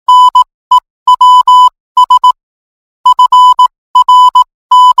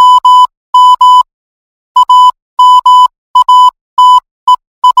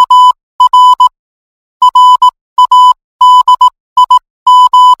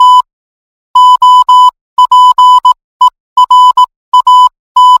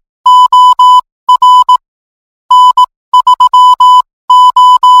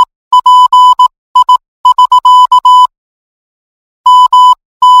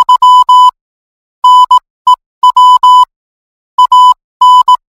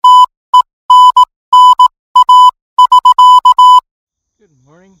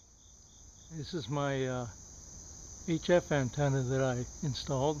This is my HF antenna that I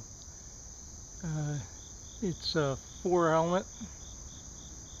installed. It's a 4 element,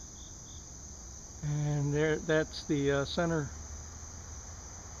 and that's the center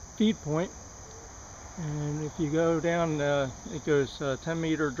feed point. And if you go down, it goes 10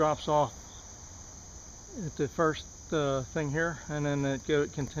 meter, drops off at the first thing here, and then it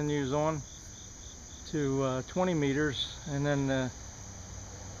continues on to 20 meters, and then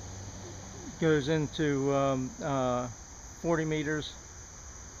goes into 40 meters,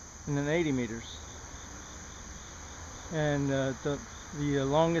 and then 80 meters. And the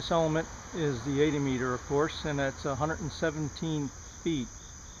longest element is the 80 meter, of course, and that's 117 feet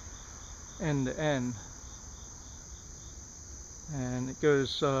end to end. And it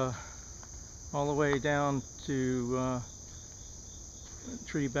goes all the way down to a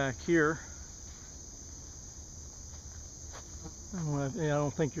tree back here. I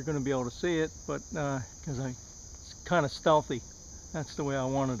don't think you're going to be able to see it, but because it's kind of stealthy. That's the way I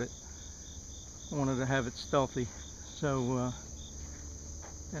wanted it. I wanted to have it stealthy. So,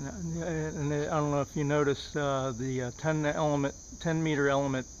 and I don't know if you noticed, the 10 meter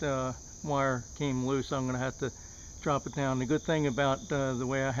element wire came loose. I'm going to have to drop it down. The good thing about the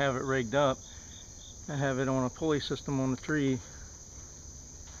way I have it rigged up, I have it on a pulley system on the tree,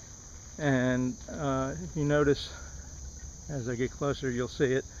 and if you notice, as I get closer you'll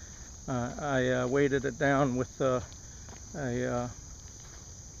see it, I weighted it down with an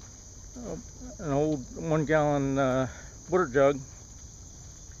old 1 gallon water jug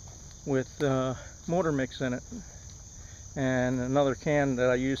with motor mix in it, and another can that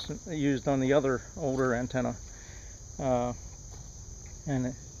I used on the other older antenna, and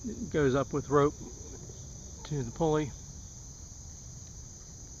it goes up with rope to the pulley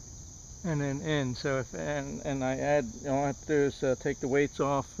and then in. So if and I add, all I have to do is take the weights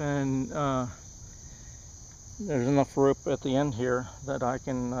off, and there's enough rope at the end here that I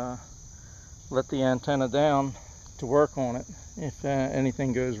can let the antenna down to work on it if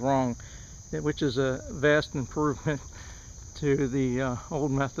anything goes wrong, which is a vast improvement to the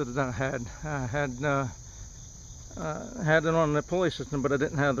old method that I had. I had it on the pulley system, but I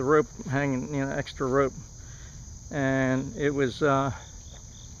didn't have the rope hanging, extra rope, and it was at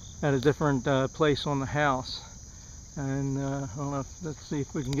a different place on the house. And I don't know let's see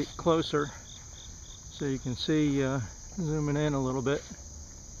if we can get closer so you can see, zooming in a little bit.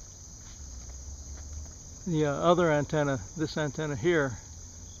 The other antenna, this antenna here,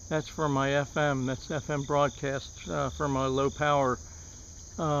 that's for my FM. That's FM broadcast for my low power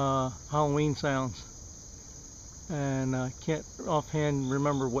Halloween sounds. And I can't offhand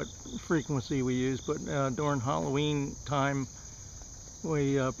remember what frequency we use, but during Halloween time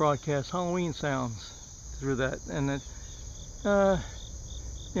we broadcast Halloween sounds through that. And it, I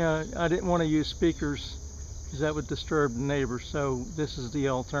didn't want to use speakers because that would disturb the neighbors, so this is the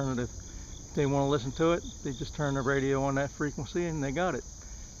alternative. If they want to listen to it, they just turn the radio on that frequency and they got it.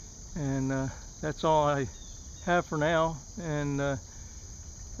 And that's all I have for now. And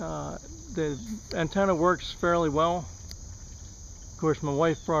the antenna works fairly well. Of course, my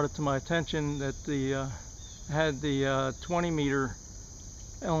wife brought it to my attention that had the 20 meter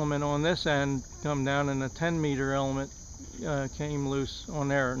element on this end come down, and the 10 meter element came loose on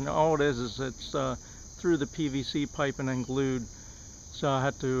there. And all it is it's through the PVC pipe and then glued. So I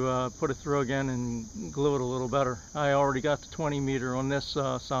had to put it through again and glue it a little better. I already got the 20 meter on this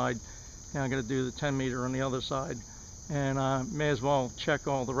side. Now I got to do the 10 meter on the other side. And I may as well check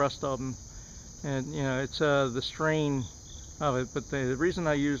all the rest of them. And it's the strain of it. But the reason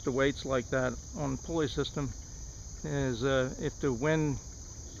I use the weights like that on the pulley system is if the wind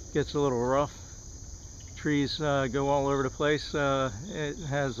gets a little rough, trees go all over the place, it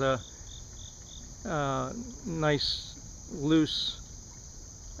has a nice loose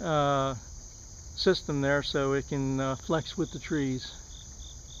system there, so it can flex with the trees.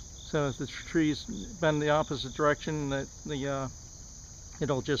 So if the trees bend the opposite direction,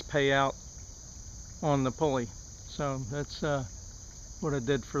 it'll just pay out on the pulley. So that's what I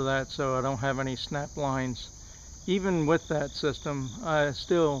did for that, so I don't have any snap lines. Even with that system, I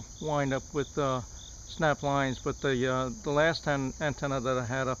still wind up with snap lines, but the last antenna that I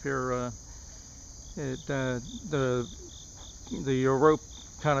had up here, the rope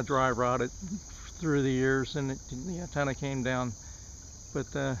kind of dry rotted through the years, and the antenna came down.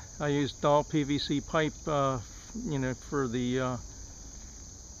 But I used all PVC pipe, for the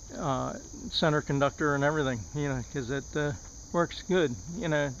center conductor and everything, because it works good,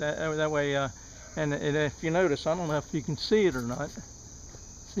 that way. And if you notice, I don't know if you can see it or not.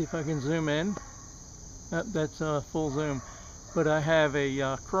 See if I can zoom in. That's full zoom. But I have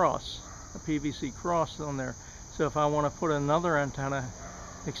a cross a PVC cross on there. So if I want to put another antenna,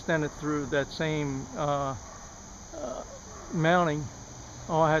 extend it through that same mounting,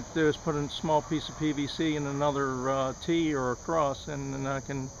 all I have to do is put a small piece of PVC in another T or a cross, and then I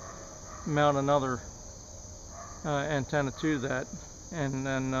can mount another antenna to that. And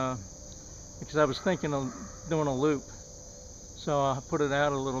then because I was thinking of doing a loop, so I put it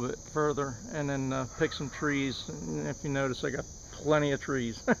out a little bit further and then pick some trees. And if you notice, I got plenty of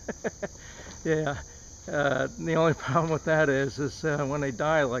trees. Yeah. The only problem with that is when they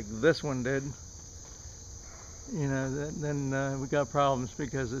die like this one did, you know, then we got problems,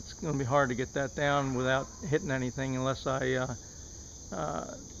 because it's going to be hard to get that down without hitting anything, unless I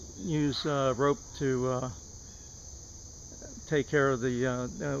use rope to take care of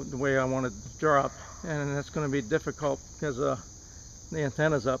the way I want it to drop, and that's going to be difficult because the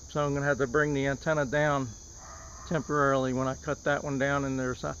antenna's up. So I'm going to have to bring the antenna down temporarily when I cut that one down, and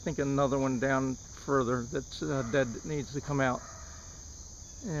there's, I think, another one down further that's dead that needs to come out.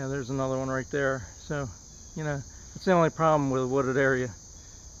 Yeah, there's another one right there. So, you know, it's the only problem with a wooded area.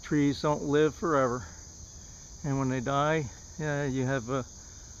 Trees don't live forever, and when they die, you have a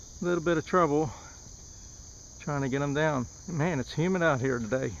little bit of trouble trying to get them down. Man, it's humid out here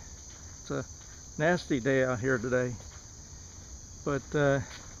today. It's a nasty day out here today. But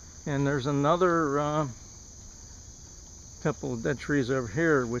and there's another couple of dead trees over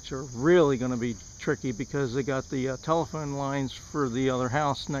here, which are really going to be tricky, because they got the telephone lines for the other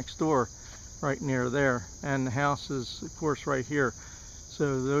house next door right near there, and the house is, of course, right here.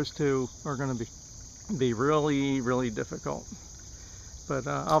 So those two are going to be really difficult. But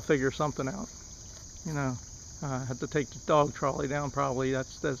I'll figure something out. You know, I have to take the dog trolley down probably.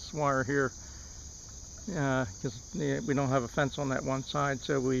 That's why we're here, because we don't have a fence on that one side.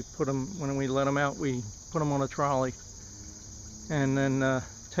 So we put them, when we let them out, we put them on a trolley, and then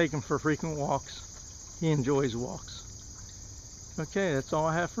take him for frequent walks. He enjoys walks. Okay, that's all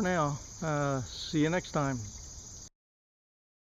I have for now. See you next time.